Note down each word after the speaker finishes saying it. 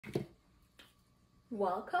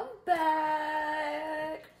Welcome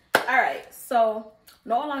back. All right, so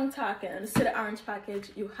no long talking. To see the orange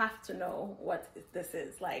package, you have to know what this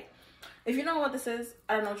is. Like, if you know what this is,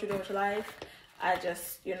 I don't know what you're doing with your life. I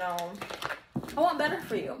just, I want better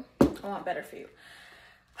for you. I want better for you.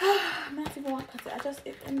 I'm not even want to put it. I just,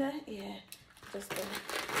 it in there, yeah. Just,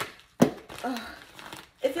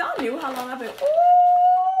 if y'all knew how long I've been, watch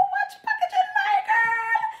packaging, my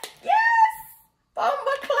girl. Yes,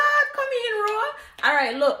 Bombaclad, come in, raw. All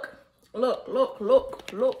right, look.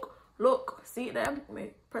 See it there? Let me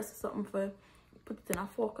press something for, put it in our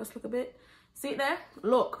focus, look a bit. See it there?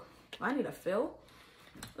 Look. I need a fill.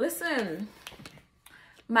 Listen.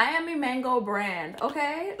 Miami Mango brand,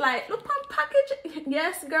 okay? Like, look on package.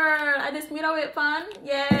 Yes, girl. I just made away fun.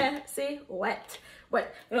 Yeah. See? Wet. You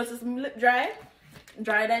know, it's just lip dry.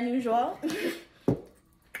 Drier than usual.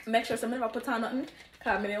 Make sure somebody never put on nothing.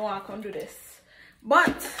 Because I didn't want to come do this.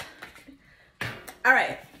 But... all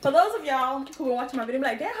right, for those of y'all who were watching my video, be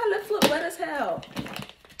like, damn, her lips look wet as hell.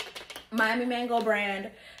 Miami Mango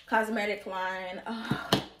brand cosmetic line.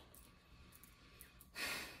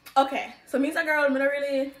 Okay, so me's a girl, I'm not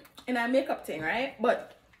really in a makeup thing, right?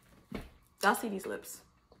 But y'all see these lips.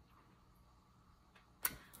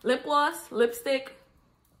 Lip gloss, lipstick,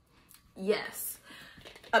 yes.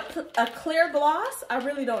 A clear gloss, I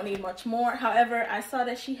really don't need much more. However, I saw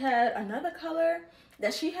that she had another color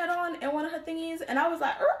that she had on in one of her thingies, and I was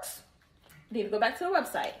like, oops, need to go back to the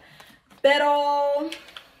website. Pero,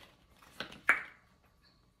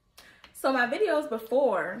 so my videos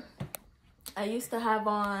before, I used to have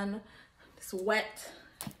on this wet,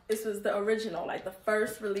 this was the original, like the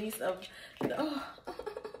first release of the,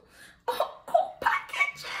 cool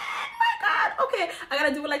packaging, my God. Okay, I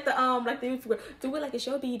gotta do it like the YouTuber, do it like it's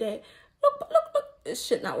your B-Day. Look, this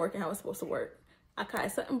shit not working how it's supposed to work. Okay,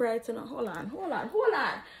 something bright to know. Hold on. Come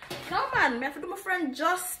on, man, I have to do my friend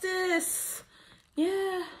justice.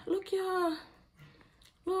 Yeah, look, y'all.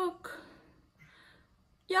 Look.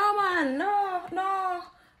 Yo, man, no.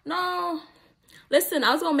 Listen,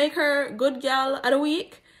 I was gonna make her good gal of the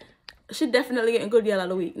week. She definitely getting good gal of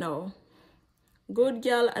the week, no. Good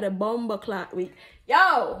gal of the bomber clock week.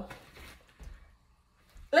 Yo.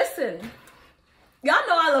 Listen. Y'all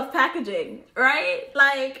know I love packaging, right?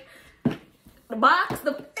 Like, the box,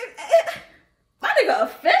 my nigga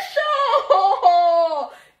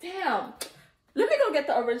official. Damn. Let me go get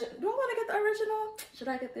the original. Do I want to get the original? Should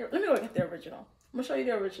I get the? Let me go get the original. I'm gonna show you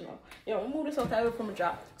the original. Yo, we'll move this outside from a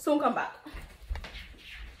drop. Soon come back.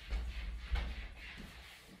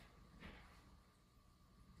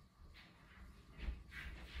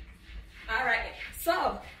 All right.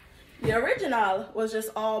 So the original was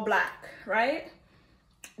just all black, right?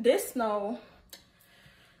 This no.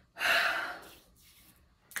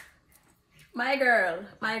 My girl,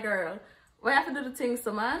 why you have to do the thing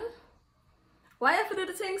so, man? Why you have to do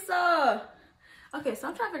the thing so? Okay, so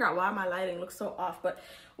I'm trying to figure out why my lighting looks so off, but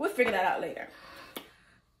we'll figure that out later.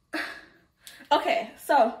 Okay,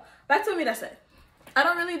 so back to me, that's it. I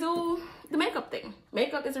don't really do the makeup thing.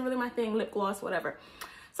 Makeup isn't really my thing, lip gloss, whatever.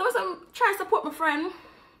 So as I'm trying to support my friend,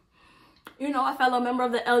 you know, a fellow member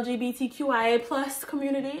of the LGBTQIA+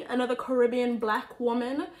 community, another Caribbean black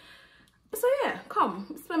woman. So yeah,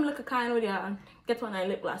 come, spend me like a kind with you and get one eye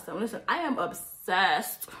lip gloss. Listen, I am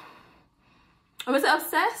obsessed. I'm gonna say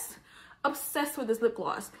obsessed? Obsessed with this lip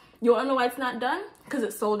gloss. You wanna know why it's not done? Because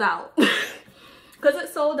it's sold out. Because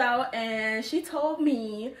it's sold out, and she told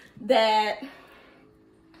me that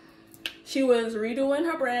she was redoing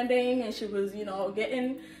her branding and she was, you know,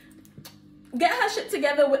 getting her shit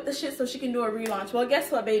together with the shit so she can do a relaunch. Well, guess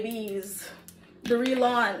what, babies? The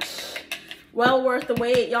relaunch. Well worth the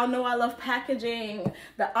wait. Y'all know I love packaging.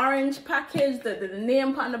 The orange package, the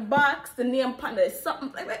name on the box, the name on the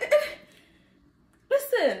something like that.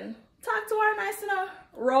 Listen, talk to her nice in a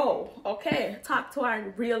row, okay? Talk to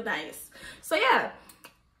her real nice. So yeah,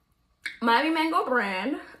 Miami Mango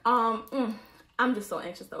brand. I'm just so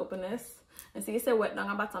anxious to open this. And see, you said wet down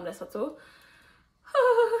about some of this too.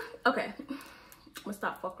 Okay, I'm gonna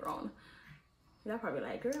stop fuck around. Y'all probably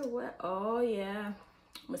like, girl, what? Oh yeah.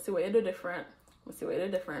 Let's see what you do different. This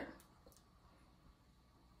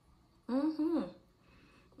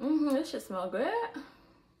should smell good.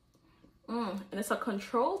 And it's a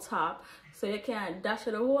control top, so you can't dash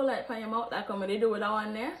it a whole lot on your mouth like I'm gonna do with that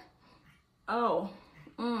one there. Oh,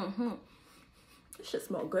 this should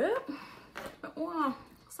smell good. Wow,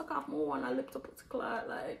 suck off more on our lip to put the cloud.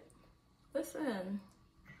 Like, listen,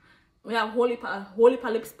 we have whole heap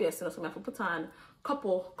lip space, you know, so we have to put on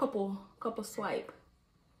couple swipe.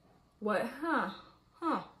 What?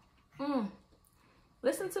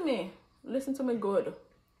 Listen to me good.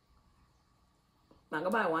 I'm gonna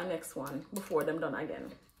buy one next one before them done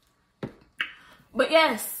again. But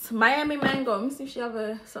yes, Miami mango. Let me see if she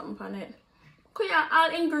have something on it. Yeah, all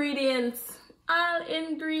ingredients. All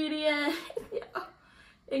ingredients. Yeah.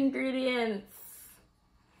 Ingredients.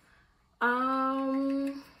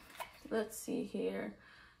 Let's see here.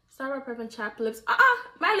 Start by prepping chapped lips.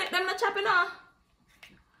 My lip them not chapping off.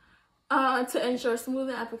 To ensure smooth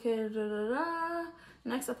and applicated.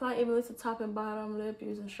 Next, apply evenly to top and bottom lip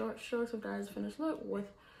using short strokes with dry as finished look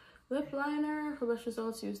with lip liner. For best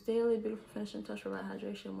results, use daily. Beautiful finishing touch, provide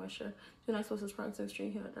hydration, moisture. Do not expose this product to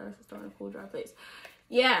extreme heat or direct store in a cool, dry place.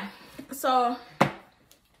 Yeah, so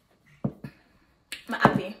I'm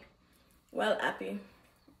happy. Well, happy.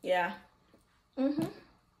 Yeah. I'm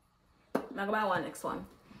gonna buy one next one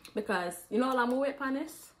because you know how long I wait on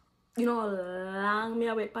this. You know how long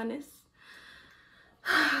I wait on this.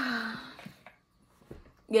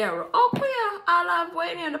 Yeah. Oh, yeah. I love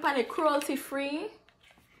waiting on the pan cruelty free.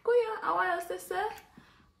 Oh yeah. What else this say?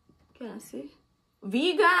 Can I see?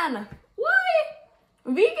 Vegan. Why?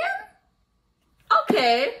 Vegan?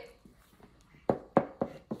 Okay.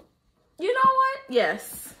 You know what?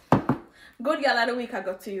 Yes. Good girl of the week I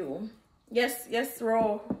got to you. Yes,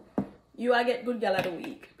 Ro. You I get good girl of the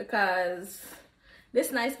week because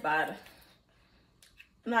this nice bad.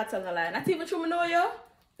 I'm not telling a lie. Not even true me know you.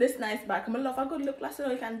 This nice bad. Come on, love a good look glass, you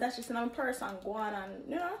know you can dash this in my purse and go on and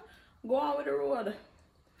you know go on with the road.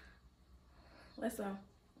 Listen.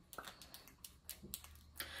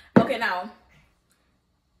 Okay, now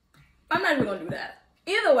I'm not even gonna do that.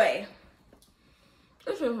 Either way,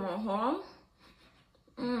 this is my home.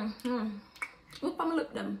 Look how me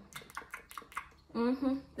look them.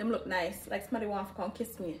 Them look nice. Like somebody want to come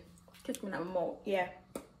kiss me. Kiss me in my mouth. Yeah.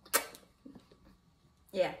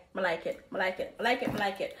 Yeah, I like it. I like it. I like it. I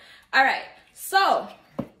like it. Alright. So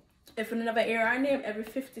if you never hear our name every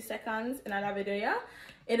 50 seconds in our video,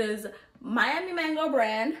 it is Miami Mango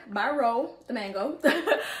brand by Ro, the mango.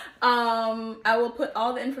 I will put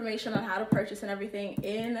all the information on how to purchase and everything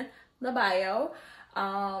in the bio.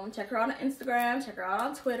 Check her out on Instagram, check her out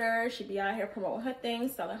on Twitter. She be out here promoting her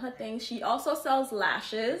things, selling her things. She also sells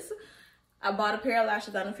lashes. I bought a pair of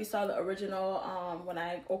lashes. I don't know if you saw the original when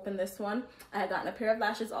I opened this one. I had gotten a pair of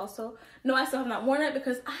lashes also. No, I still have not worn it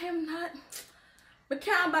because I am not, but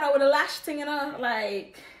can't bother with a lash thing, you know,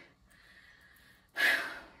 like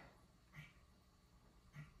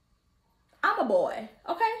I'm a boy,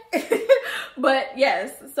 okay? But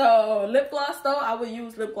yes, so lip gloss though, I would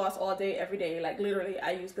use lip gloss all day, every day. Like literally,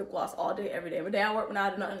 I use lip gloss all day, every day. Every day I work when I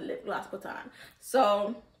do nothing, lip gloss put on.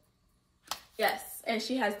 So yes, and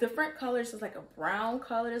she has different colors. It's like a brown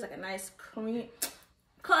color, there's like a nice cream.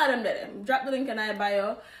 Call them that. Drop the link in my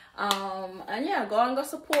bio. And yeah, go and go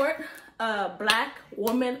support a Black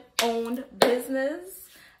woman-owned business,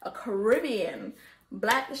 a Caribbean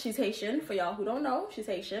Black. She's Haitian. For y'all who don't know, she's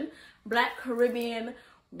Haitian. Black Caribbean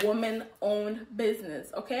woman-owned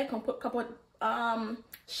business. Okay, can put a couple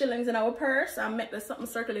shillings in our purse and make this something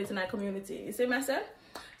circulate in our community. You see what I said?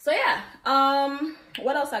 So yeah,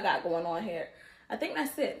 what else I got going on here? I think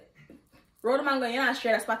that's it. Road mango, you're not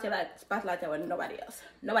share a spotlight with nobody else.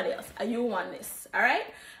 Nobody else. You want this, all right?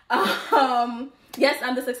 Yes,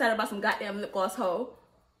 I'm just excited about some goddamn lip gloss hoe.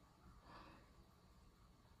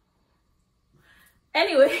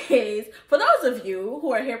 Anyways, for those of you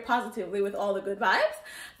who are here positively with all the good vibes,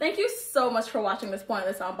 thank you so much for watching this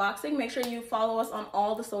pointless unboxing. Make sure you follow us on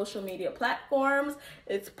all the social media platforms.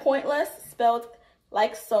 It's Pointless, spelled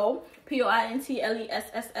like so,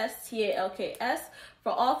 POINTLESSSTALKS,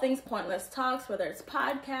 for all things Pointless Talks, whether it's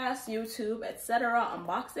podcasts, YouTube, etc.,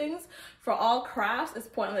 unboxings. For all crafts, it's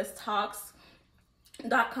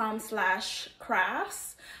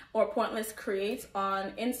pointlesstalks.com/crafts or Pointless Creates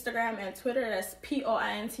on Instagram and Twitter. That's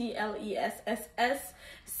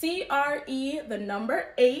POINTLESSSCRE, the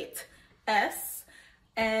number 8S,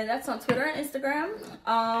 and that's on Twitter and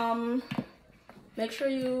Instagram. Make sure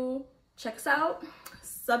you check us out.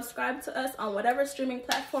 Subscribe to us on whatever streaming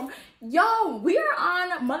platform. Yo, we are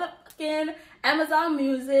on motherfucking Amazon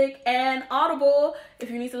Music and Audible.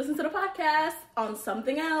 If you need to listen to the podcast on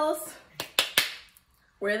something else,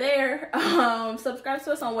 we're there. Subscribe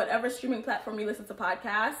to us on whatever streaming platform you listen to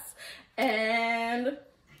podcasts, and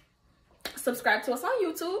subscribe to us on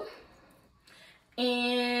YouTube.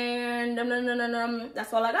 And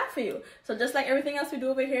that's all I got for you. So just like everything else we do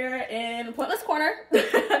over here in Pointless Corner,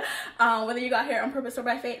 whether you got here on purpose or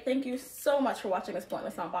by fate, thank you so much for watching this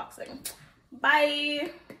Pointless unboxing.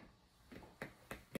 Bye.